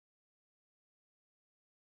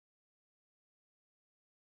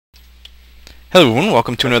Hello everyone,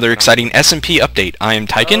 welcome to another exciting SMP update. I am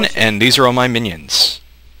Tyken, and these are all my minions.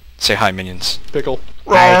 Say hi, minions. Pickle.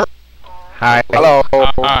 Hi. Hi. Hello.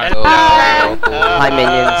 Hi. Hi,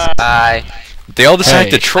 minions. Hi. They all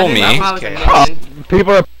decided to troll me.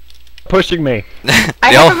 People are pushing me.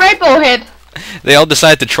 I have a rainbow head. They all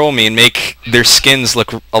decided to troll me and make their skins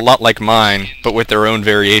look a lot like mine, but with their own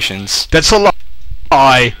variations. That's a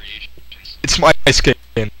lie. It's my skin.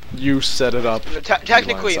 You set it up.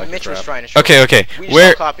 Technically, Mitch was trying to show Okay, okay. We just Where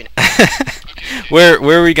all copied it.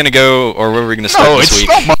 where are we gonna go, or where are we gonna start No, this it's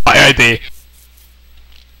week? not my idea.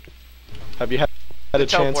 Have you had a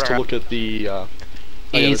chance to look at the?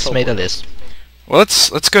 It's made a list. Well, let's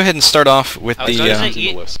go ahead and start off with Oh, the so is it in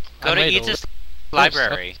the list. Go to Eats'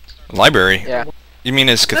 library. library. Yeah. You mean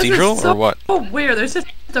his cathedral, This is so or what? weird. There's just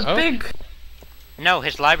a big No,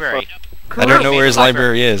 his library. I don't know Made where his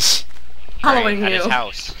library. library is. following At you. his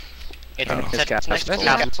house. It's His next to castle.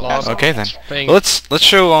 his house. Okay then. Well, let's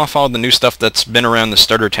show off all the new stuff that's been around the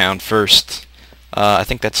starter town first. I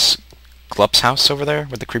think that's Glup's house over there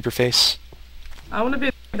with the creeper face. I want to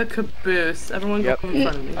be the caboose. Everyone Yep. go in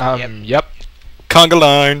front of me. Yep. Conga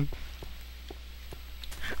line.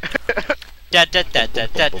 Da da da da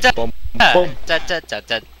da da Bum, da bum. da da da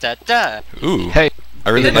da da da. Ooh. Hey. I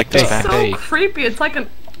really It's like this so map. Hey. creepy. It's like a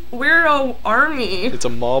weirdo army. It's a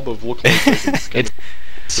mob of lookalikes.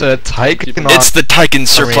 It's a Tyken. It's the Tyken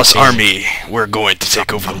Surplus Army. Army. We're going to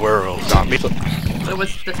take over the world. It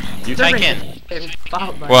was the Tyken.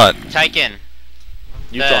 What? Tyken.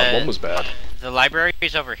 You thought one was bad. The library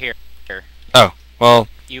is over here. Well,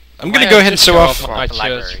 You. I'm gonna go ahead and show off. my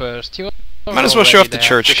church first. Might as well show off the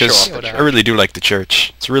church because I really do like the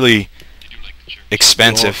church. It's really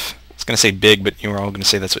expensive. I was gonna say big, but you were all gonna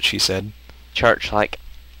say that's what she said. Church-like.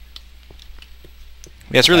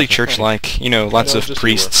 Yeah, it's really church-like. You know, lots No, of just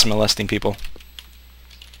priests molesting people.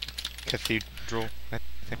 Cathedral, I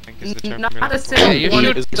think is the term. Not a Yeah, single you one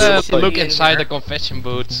should of look in inside here. the confession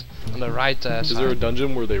booth on the right Is there a side.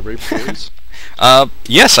 dungeon where they rape boys?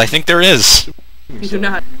 Yes, I think there is. You do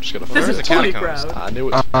not. Just gotta This find is it. Holy catacombs? Ground. I knew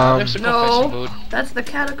it. There's a confession No, booth. that's the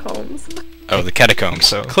catacombs. Oh, the catacombs.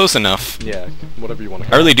 So- Close enough. Yeah, whatever you want to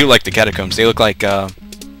I call really do like the catacombs. They look like one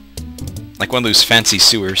of those fancy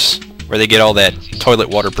sewers where they get all that toilet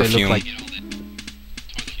water They look perfume. like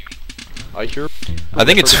I hear. I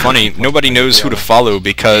think it's funny. Nobody knows who to follow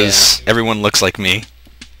because everyone looks like me.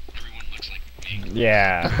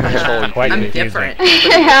 Yeah. Quite I'm confusing. different.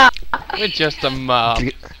 we're just a mob.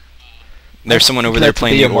 There's someone over there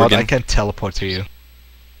playing the organ. I can teleport to you.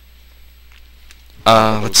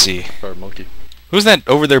 Let's see. Or monkey. Who's that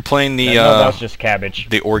over there playing the No, that was just cabbage.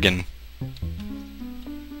 the organ?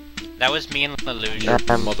 That was me and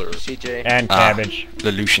Lelouch. Mother. CJ. And cabbage.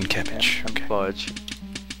 The Lucian cabbage. Okay. Fudge.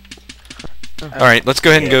 Alright, let's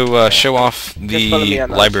go ahead and go show off follow me the on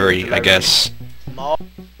the library, I library. guess. Mob.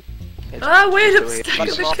 Oh wait, I'm stuck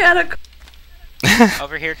in the catacomb.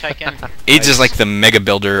 Over here, Tyken. AIDS is like the mega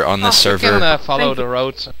builder on this You can server. follow Thank the you.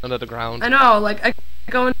 roads under the ground. I know, like I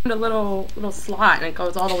go into a little slot and it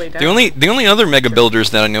goes all the way down. The only other mega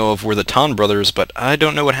builders that I know of were the Ton brothers, but I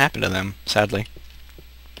don't know what happened to them, sadly.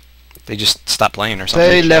 They just stopped playing or something.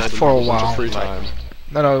 They left for a Bunch of while. Free time.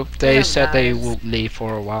 No, they have said they lives. would leave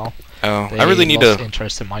for a while. Oh, They I really need lost to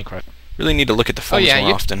interest in Minecraft. look at the phones yeah, more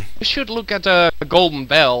you- often. You should look at the Golden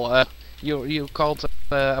Bell. You called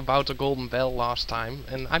about the Golden Bell last time,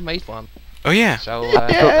 and I made one. Oh yeah. So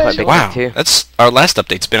Wow, that's our last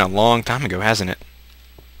update's been a long time ago, hasn't it?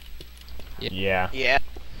 Yeah. Yeah.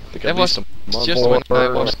 I think That at least was a month. just when I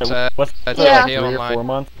was What's Yeah. here 3 or online. 4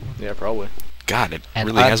 months? Yeah, probably. God, it And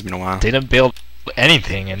really I has been a while. didn't build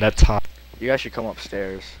anything in that time. You guys should come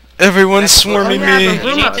upstairs. Everyone's That's cool. Oh swarming yeah, me. the room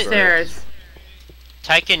You need to- upstairs.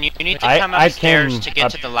 Tyken, you need to I- come I upstairs came to get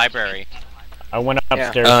up- to the library. I went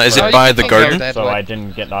upstairs. Is Oh, it you by can the go garden? that so way. I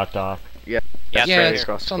didn't get knocked off. Yeah, Yeah,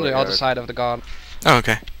 Across it's the on the other courtyard. side of the garden. Oh,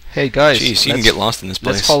 okay. Hey guys, Jeez, you can get lost in this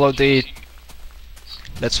place.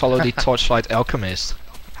 let's follow the Torchlight Alchemist.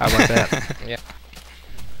 How about that?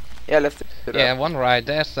 Yeah, lift it Yeah, up. one right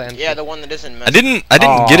there's the Yeah, the one that isn't I didn't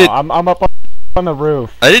Aw, get it. I'm up on the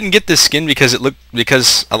roof. I didn't get this skin because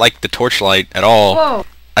I like the torchlight at all. Whoa.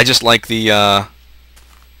 I just like the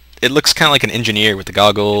it looks kind of like an engineer with the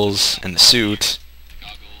goggles and the suit.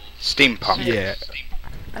 Steampunk. Yeah,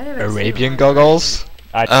 I haven't Arabian seen one. goggles.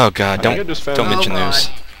 Oh god, I think I don't just found don't Oh, mention God. those.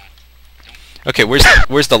 Okay,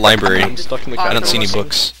 where's the library? I'm stuck in the I don't see any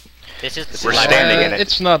catacombs. books. This is the We're library. standing in it.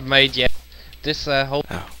 It's not made yet. This whole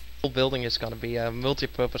Oh. whole building is gonna be a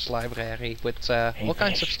multi-purpose library with all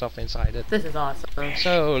kinds of stuff inside it. This is awesome.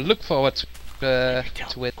 So look forward to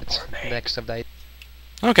it next update.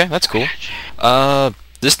 Okay, that's cool.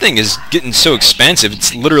 This thing is getting so expansive,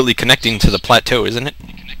 it's literally connecting to the plateau, isn't it?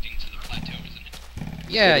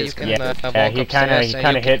 Yeah, It you is can Yeah, walk he upstairs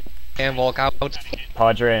kind of hit and walk out.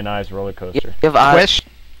 Padre and I's roller coaster. You have Question.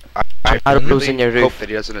 I Out of really losing your hope roof. that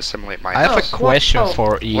he doesn't assimilate my I have a house. question whoa.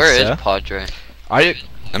 for Isa. Where is Padre? Are you,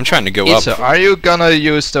 I'm trying to go Isa, up. are you gonna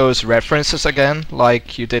use those references again,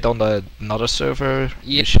 like you did on the another server?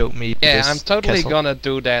 Yeah. You showed me. Yeah, this I'm totally castle. gonna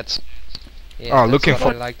do that. Yeah, Oh, that's looking what for-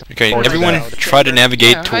 I like to Okay, point everyone out. try to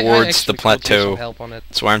navigate Yeah, I towards the actually could use some plateau. help on it.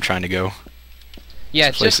 That's where I'm trying to go. Yeah,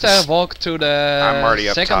 This just place is- walk to the I'm already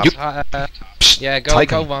up second. top. Yeah, go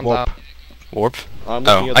Titan, one warp. down. Warp? I'm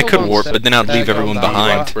Oh, looking at I the could Hold on, warp, step but then I'd leave back, everyone go down.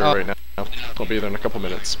 behind. library right now. I'll be there in a couple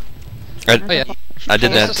minutes. Oh yeah, I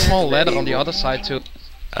did there's a that. small ladder on the other side too.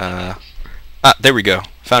 There we go.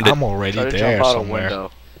 Found it. I'm already Try to there jump out a somewhere.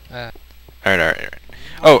 window. Alright.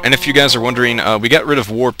 Oh, and if you guys are wondering, we got rid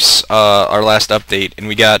of warps, our last update, and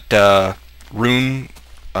we got,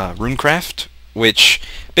 Runecraft, which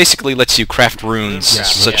basically lets you craft runes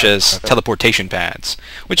such as teleportation pads,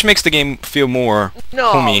 which makes the game feel more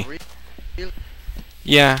No. homey.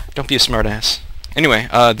 Yeah, don't be a smartass. Anyway,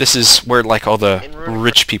 this is where, like, all the In Runecraft.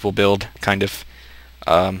 rich people build, kind of.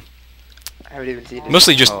 I haven't even seen it.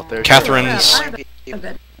 Mostly just Oh, there's- Catherine's, A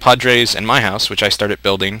bit. Padre's, and my house, which I started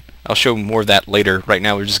building. I'll show more of that later. Right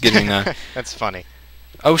now we're just getting, That's funny.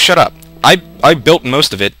 Oh, shut up. I built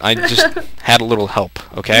most of it. I just had a little help,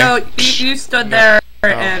 okay? No, you stood there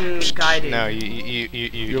and guided. No, you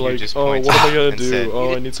You're like, just oh, pointed what am I gonna and do? said-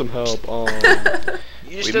 Oh, I need some help. Oh.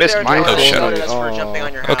 You just We stood missed there and my told house. us Oh, shut that's up. for jumping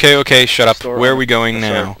on your house. Okay, shut up. Store Where are on- we going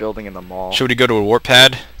start now? Building in the mall. Should we go to a warp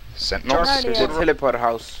pad? Sentinels? There's a teleport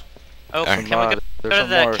house. Oh, Alright. can we go There's to some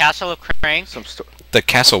the more. Castle of Crank? The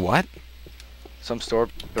castle what? Some store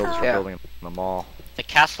builders are Yeah. building in the mall. The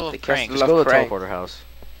Castle of The Crank. Let's go to the teleporter house.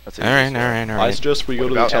 That's a Alright, good store. alright, I alright. suggest we go What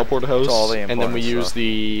to the about- teleport house, all the and then we important use stuff.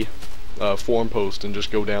 the forum post and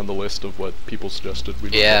just go down the list of what people suggested we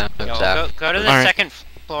look Yeah, at. No, exactly. go to the Alright. second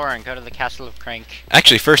floor and go to the Castle of Crank.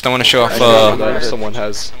 Actually, first I want to show off, I know that if someone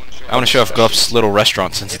has. I want to show off Gluff's little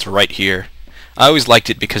restaurant since it's right here. I always liked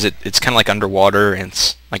it because it's kind of like underwater and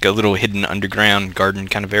it's like a little hidden underground garden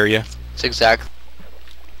kind of area. It's exactly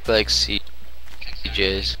like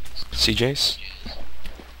CJ's. CJ's?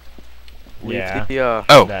 Leave Yeah. the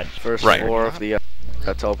Oh, That first right. floor of the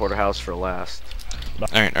teleporter house for last.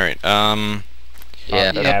 alright.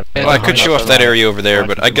 Yeah. yeah. Well, I could show off that area over there,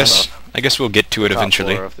 but I Top guess we'll get to it Top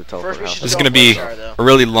eventually. floor of the teleporter house. This is gonna be a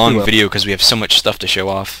really long video because we have so much stuff to show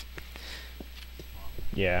off.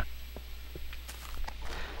 Yeah.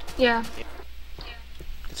 Yeah.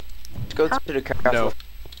 Let's go to the castle. No. of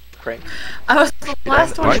Crank. I was the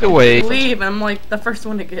last one By to the way- leave, and I'm like the first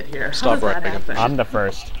one to get here. How Stop does that wrapping up. happen? I'm the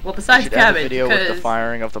first. Well, We besides should have a cabbage, video with the because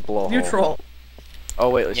firing of the blowhole. neutral. Oh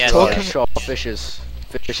wait, let's Yes. just show off fishes.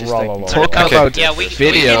 Fishes Roll thing. a Talking Okay. about Yeah, we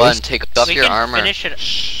videos. One, take off We your can armor. finish it.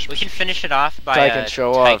 We can finish it off by Tyke and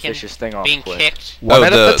show off Tyken fishes thing off being quick. kicked. One Oh, at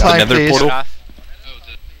the a time, nether please. portal? Off.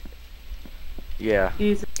 Yeah.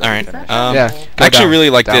 Jesus. Alright. Is that Yeah. cool? I actually down, really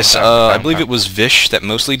like down, this. down, I down, believe down. it was Vish that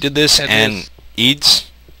mostly did this, It and is. Eads.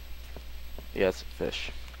 Yeah, it's a fish.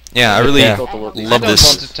 Yeah, I really Yeah. Built a little love I don't this.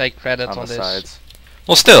 want to take credit on on the this. sides.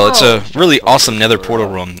 Well, still, it's a Oh. really awesome nether portal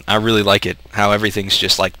room. I really like it. How everything's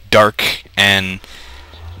just like dark and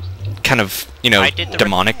kind of, I did the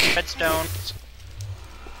demonic. redstone.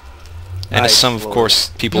 And Nice, some, of Lord.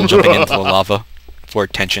 course, people jumping into the lava for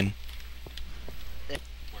attention.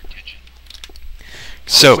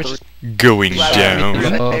 So, going down.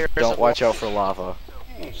 Oh. Don't watch out for lava.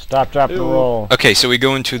 Stop, drop, and Ew. roll. Okay, so we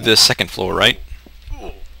go into the second floor, right?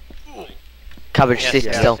 Cabbage, Yes, sit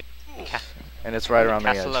yeah. still. And it's right around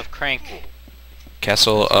the Castle edge. of Crank.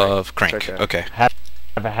 Castle of Crank. It's right there. Okay. Have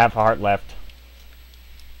a half a heart left.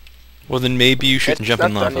 Well, then maybe you shouldn't It's jump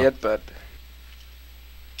in not done lava. yet, but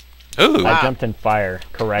Ooh. I jumped in fire.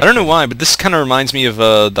 Correct. I don't know why, but this kind of reminds me of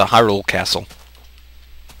the Hyrule Castle.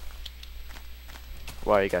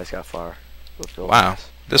 wow, you guys got far. with building Wow.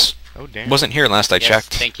 this. This Oh damn. wasn't here last I Yes,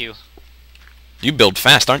 checked. Thank you. You build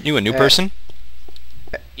fast, aren't you? A new Yeah. person?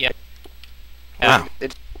 Wow.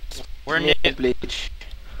 It's We're me new. and Bleach.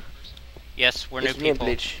 Yes, we're new It's me and people.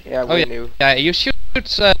 Bleach. Yeah, Oh, we're yeah. new. Yeah, you should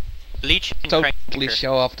Bleach and totally Crank.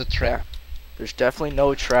 show off the trap. There's definitely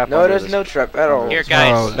no trap. No, under there's this. no trap at all. Here,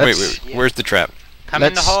 guys. Oh, Wait, let's, where's the trap? Come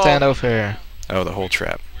in the let's hole. stand over here. Oh, the whole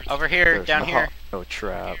trap. Over here, There's down no, here. No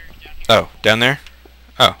trap. Oh, down there?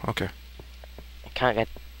 Oh, okay. I can't get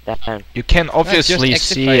that down. You can obviously just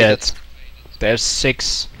see activate it. There's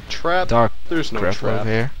 6 Trap? dark There's no graph trap. over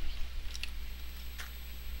here.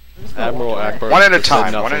 Admiral Akbar. One at a said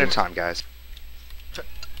time, one nothing. at a time, guys.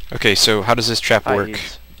 Okay, so how does this trap Hi, work?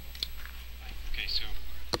 Eads.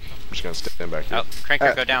 just gonna stand back here. Oh,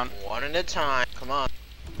 Cranker, go down. One at a time. Come on.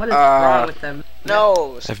 What is wrong with them?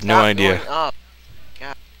 No. I have no idea. Going up.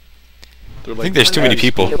 They're I like, think there's too many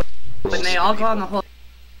people. When they all go on the hole,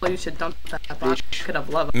 you should dump that bucket of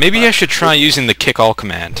lava. Maybe I should try using the kick all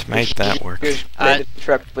command. Might that work?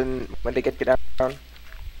 Trap when they get down.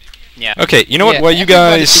 Yeah. Okay, you know what? Yeah, While you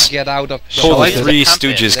everybody guys should get out of the pull Well, the use the Three compass.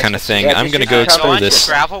 Stooges kind of thing, Yeah, I'm just gonna use go the explore Go onto this. the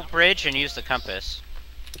gravel bridge and use the compass.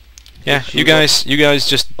 Yeah, you guys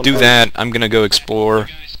just do that. I'm gonna go explore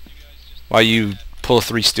while you pull a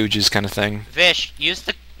Three Stooges kind of thing. Vish, use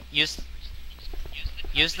the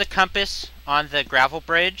compass on the gravel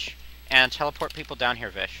bridge and teleport people down here,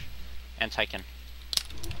 Vish. And Tyken.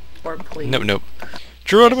 Or please. Nope.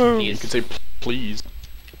 Geronimo! You can say please.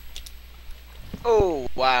 Oh,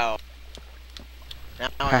 wow. Now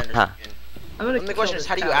I understand. I'm gonna The question is,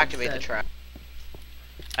 how do you activate the trap?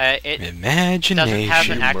 It Imagination. doesn't have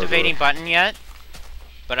an Murderer. activating button yet,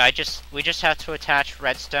 but we just have to attach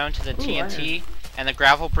redstone to the TNT, and the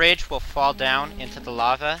gravel bridge will fall down into the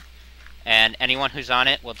lava, and anyone who's on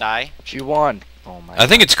it will die. G1. Oh my. I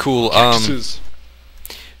think it's cool. Texas.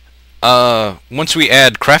 Once we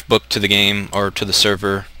add Craftbook to the game or to the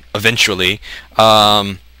server, eventually,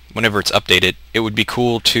 whenever it's updated, it would be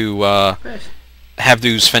cool to have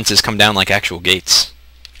those fences come down like actual gates.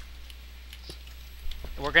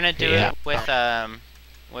 We're gonna do Yeah. it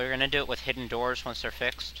with hidden doors once they're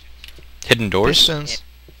fixed. Hidden doors? Pistons.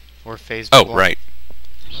 Or phase. Oh, right.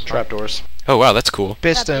 Trapdoors. Oh wow, that's cool.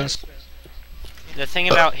 Pistons. The thing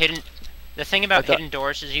about hidden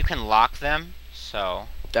doors is you can lock them. So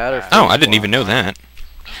That or Oh, I didn't even know that.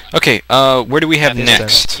 Okay, where do we have Yeah,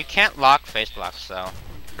 next? you can't lock face blocks though.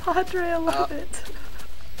 Padre, I love it.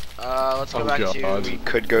 Let's go Oh back god. to...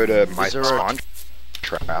 Could go to my Is there a- spawn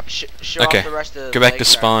trap. show Okay, off the rest of the go back to leg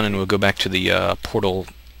spawn and we'll go back to the portal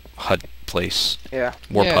hut place. Yeah.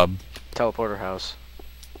 Warp Yeah. hub. Teleporter house.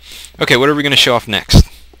 Okay, what are we gonna show off next?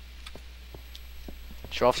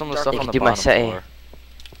 Show off some of the You stuff can on the do my bottom city. floor.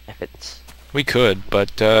 If it's We could,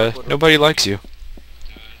 but nobody likes you.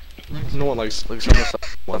 No one likes. Look at some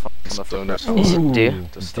of the stuff on the Stoners. floor. Yes, you do.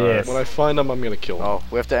 To start. Yes. When I find them, I'm gonna kill them. Oh,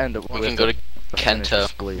 we have to end it. We have can go to finish Kento.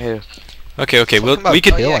 this, please. Who? Okay, Talking about we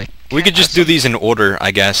could killing. we could just do these in order,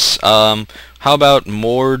 I guess. How about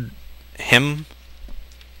Mord him?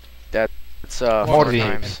 It's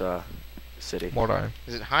Mordheim. city. Mordheim.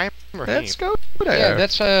 Is it Heim or Let's Heim? go there. Yeah,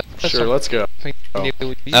 that's Sure, let's go.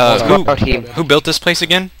 Who built this place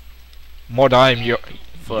again? Mordheim, you're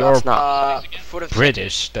That's not. foot of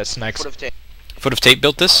British. That's next. Foot of tape. Foot of Tape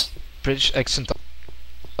built this? British accent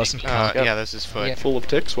doesn't count. Yeah, this is Foot. Yeah. Full of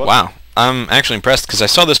ticks. What? Wow, I'm actually impressed because I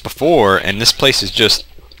saw this before, and this place is just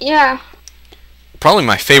Yeah. probably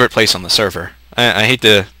my favorite place on the server. I hate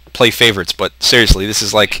to play favorites, but seriously, this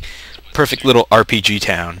is like perfect little RPG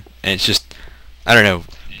town, and it's just, I don't know,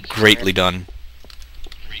 greatly done.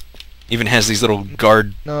 Even has these little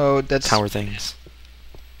guard No, that's. tower things.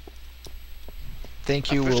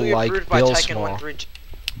 Think you will Officially like approved by Bill's Tyken more. 132.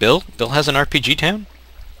 Bill has an RPG town?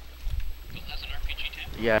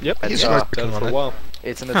 Yeah. Yep. It's, He's Done working for on a it. while.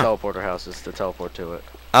 it's in the Huh. teleporter house. It's the teleport to it.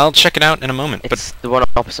 I'll check it out in a moment, but It's the one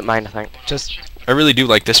opposite mine, I think. Just I really do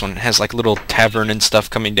like this one. It has like little tavern and stuff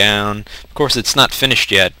coming down. Of course, it's not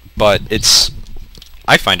finished yet, but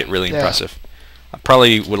I find it really Yeah. impressive. I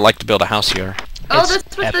probably would like to build a house here. Oh, It's this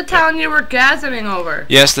was the epic. town you were gasming over.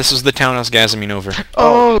 Yes, this is the town I was gasming over.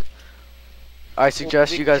 Oh. I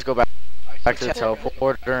suggest you guys go back to the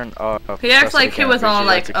teleporter and He acts press like it he again. was Make all sure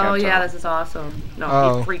like, that's a oh Kento. yeah, this is awesome. No,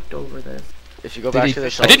 Oh. he freaked over this. If you go Did back he- to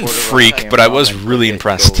the I didn't teleporter, freak, run but I down was and really click it,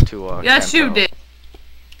 impressed. go to, Yes, you Kento. did.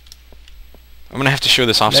 I'm gonna have to show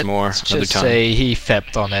this off some more let's another just time. say he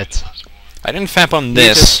fapped on it. I didn't fap on He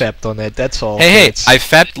this. just fapped on it. That's all. Hey, It's- I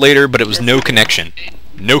fapped later, but it was no connection.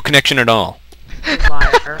 No connection at all.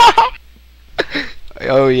 Liar.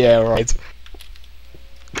 Oh yeah, right.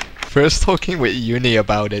 First talking with Uni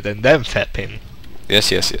about it, and then fapping.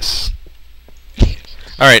 Yes.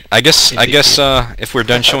 Alright, I guess if we're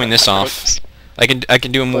done showing this off, I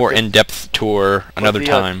can do a more in-depth tour another the,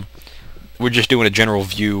 time. We're just doing a general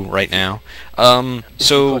view right now.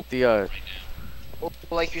 So Click the, Well,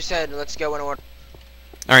 like you said, let's go in order.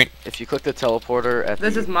 alright, if you click the teleporter at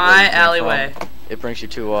This the is where my you came alleyway. from, it brings you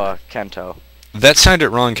to Kento. that sounded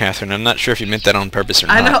wrong, Catherine. I'm not sure if you meant that on purpose or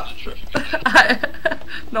I not. know.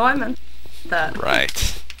 No, I meant that.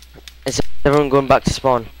 Right. Is everyone going back to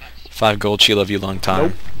spawn? 5 gold, she love you long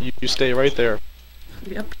time. Nope. You stay right there.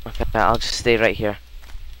 Yep. Okay, I'll just stay right here.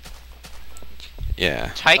 Yeah.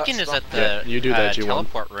 Tyken is at the you do that, G1.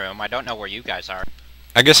 teleport room. I don't know where you guys are.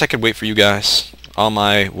 I guess I could wait for you guys. All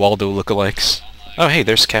my Waldo lookalikes. Oh hey,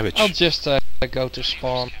 there's Cabbage. I'll just go to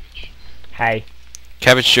spawn. Hey.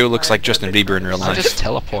 Cabbage Joe looks like Justin Bieber in real I'll just life.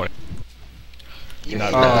 teleport.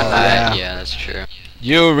 Yeah, that's true.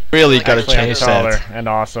 You really gotta Actually, I'm change taller that. and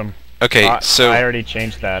awesome. Okay, so I already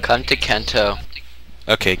changed that. Come to Kento.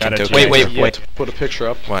 okay, Gotta Kento. change Wait, it. wait. Put a picture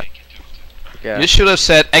up. What? Yeah. You should have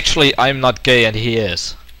said, actually, I'm not gay and he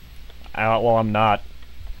is. Well, I'm not.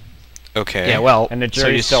 Okay. Yeah, well, And the so you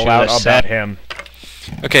jury's still should out have about said- him.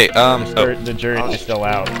 Okay. The jury's still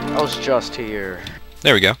out. I was just here.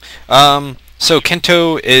 There we go. So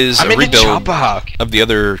Kento is I'm a in the rebuild chopper. of the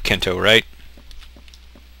other Kento, right?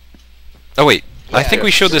 Oh wait, I think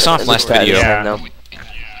we showed this off last video. Yeah. No.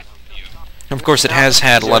 Of course, it has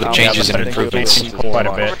had a lot of changes and I think it'll improvements. change Quite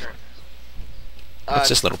a bit. What's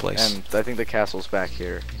this little place? And I think the castle's back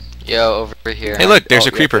here. Yo, over here. Hey, look, there's Oh,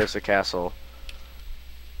 a creeper. There's a castle.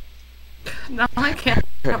 No, I can't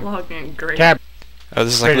log in. Great. Cap. Oh,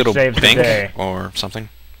 this is like a Creator little saves the bank day. or something.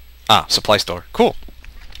 Ah, supply store. Cool.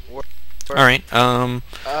 Where- All right. Come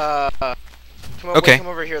over, Okay. come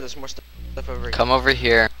over here. There's more stuff over here. Come over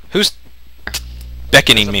here. Who's There's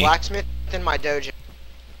beckoning a me? blacksmith in my dojo.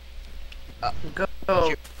 Go.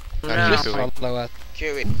 Just No. follow us.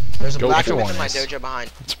 Kiwi. There's a Go blacksmith everyone in my is. dojo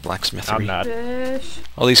behind. It's blacksmithery. I'm not. Fish.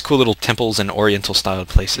 All these cool little temples and Oriental-styled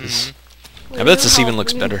places. I bet this even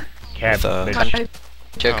looks better. Cap. With, bitch.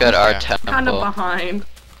 Check Oh, out our yeah. Kind of temple. behind.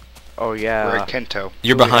 Oh yeah. We're at Kento.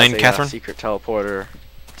 You're Louis has behind, a, Catherine? secret teleporter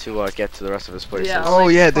to get to the rest of his places. Yeah. Oh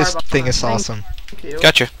like, yeah, far this thing is behind. awesome. Thank you.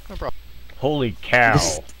 Gotcha. Holy cow.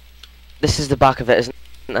 This is the back of it, isn't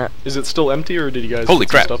it? Is it still empty, or did you guys Holy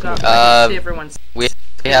put some crap. stuff in it? See everyone's we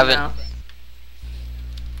screen haven't now.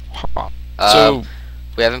 So,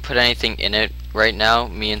 we haven't put anything in it right now.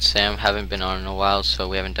 Me and Sam haven't been on in a while, so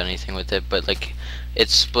we haven't done anything with it. But like,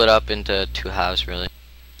 it's split up into 2 halves, really.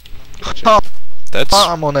 that's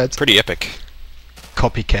I'm on it. pretty epic.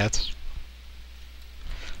 Copycat.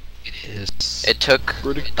 It is. It took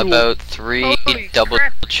Pretty cool. about 3 Holy double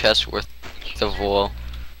crap. chests worth of wool.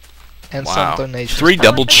 And Wow. some donations. 3 from-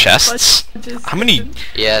 double chests? How many?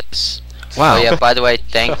 Yes. Wow. Oh yeah. By the way,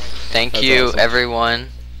 thank That's you awesome. everyone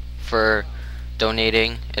for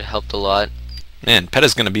donating. It helped a lot. Man,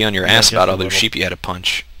 PETA's gonna be on your Yeah, ass just about a all those little. sheep you had to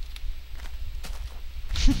punch.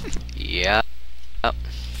 Yeah.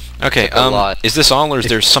 Okay, Took a lot. is this all, or is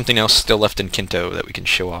there something else still left in Kinto that we can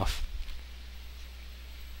show off?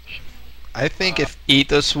 I think if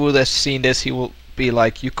Ethos would have seen this, he will be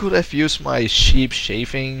like, you could have used my sheep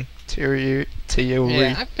shaving theory.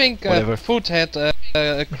 Yeah, I think Whatever. Foot had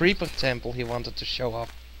a creeper temple he wanted to show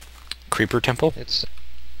off. Creeper Temple? It's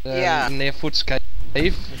Yeah. near Foot's cave.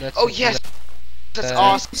 That's Oh yes, that's Uh,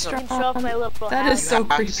 awesome. That is so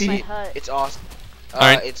creepy. It's awesome.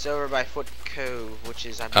 Alright. It's over by Foot Cove, which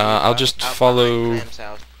is I believe, I'll just out follow- behind Clam's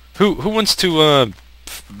house. Who wants to,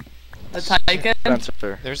 The Tyken.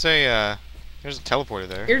 Spencer. There's a teleporter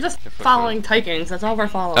there. You're just If I following Tykens. That's all we're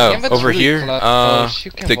following. oh, Yeah, but over really here, close.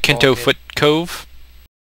 You can the walk Kinto it. Foot Cove?